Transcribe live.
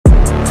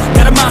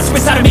monster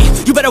inside of me.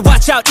 You better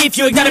watch out if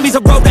you ignite me's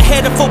a road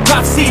ahead of full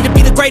prophecy. To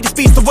be the greatest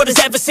beast the world has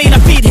ever seen. I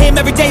feed him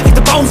every day like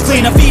the bones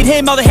clean. I feed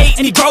him all the hate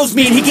and he grows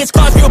me. And he gets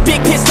claws real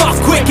big, pissed off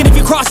quick. And if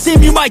you cross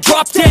him you might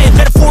drop dead.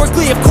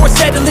 Metaphorically of course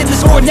settling the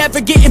score. Never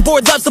getting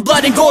bored, loves the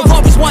blood and gore.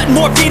 Always wanting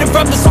more, feeding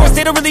from the source.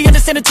 They don't really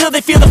understand until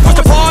they feel the force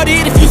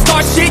departed. If you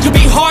start shit you'll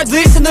be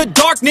heartless in the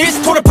darkness.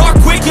 Torn apart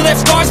quick, you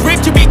left scars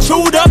ripped. You'll be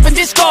chewed up and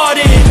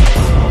discarded.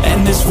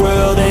 And this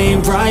world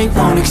ain't right,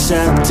 won't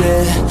accept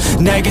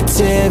it.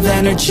 Negative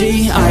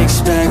energy, I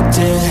expect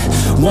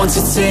it. Once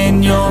it's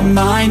in your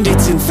mind,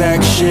 it's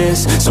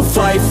infectious. So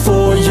fight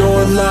for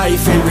your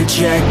life and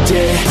reject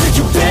it.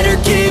 You better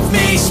give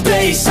me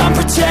space, I'm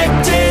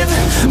protective.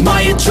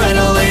 My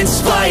adrenaline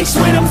spikes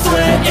when I'm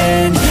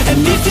threatened. And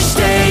if you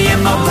stay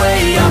in my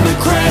way, I'm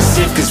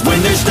aggressive. Cause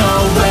when there's no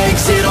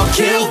exit, I'll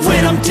kill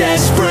when I'm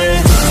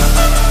desperate.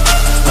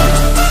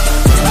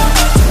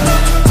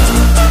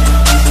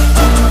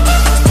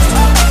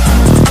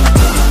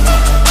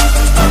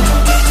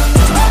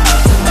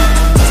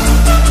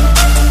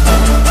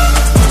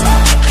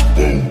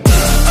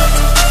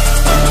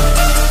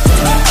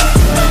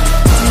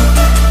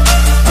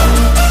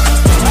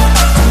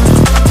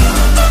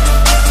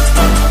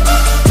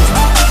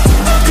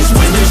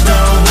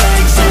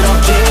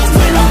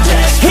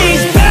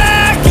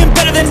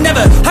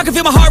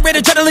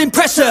 Adrenaline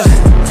pressure,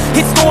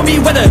 it's stormy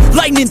weather,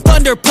 lightning,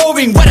 thunder,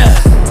 pouring weather.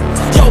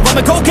 Yo, I'm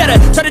a go-getter,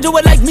 try to do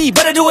it like me,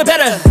 but I do it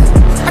better.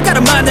 I got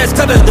a mind that's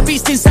clever, the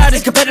beast inside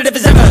is competitive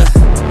as ever.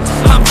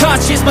 I'm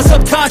conscious, my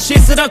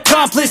subconscious, an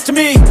accomplice to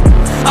me.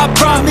 I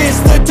promise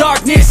the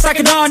darkness, I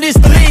can harness,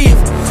 believe.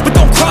 But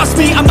don't cross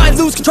me, I might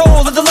lose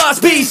control of the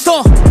lost beast.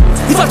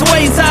 He's locked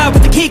away inside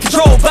with the key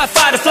controlled by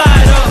fight or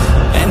flight.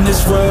 And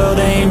this world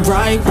ain't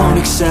right, won't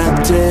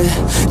accept it.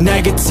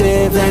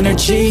 Negative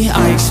energy,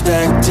 I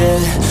expect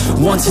it.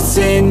 Once it's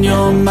in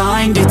your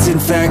mind, it's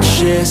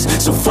infectious.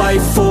 So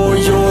fight for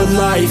your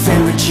life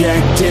and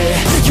reject it.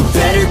 You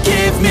better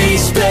give me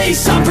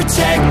space, I'm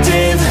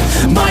protective.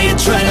 My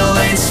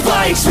adrenaline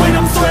spikes when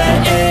I'm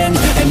threatened.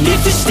 And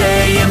if you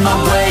stay in my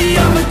way,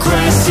 I'm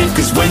aggressive.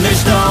 Cause when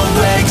there's no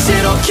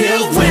exit, I'll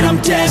kill when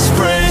I'm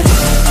desperate.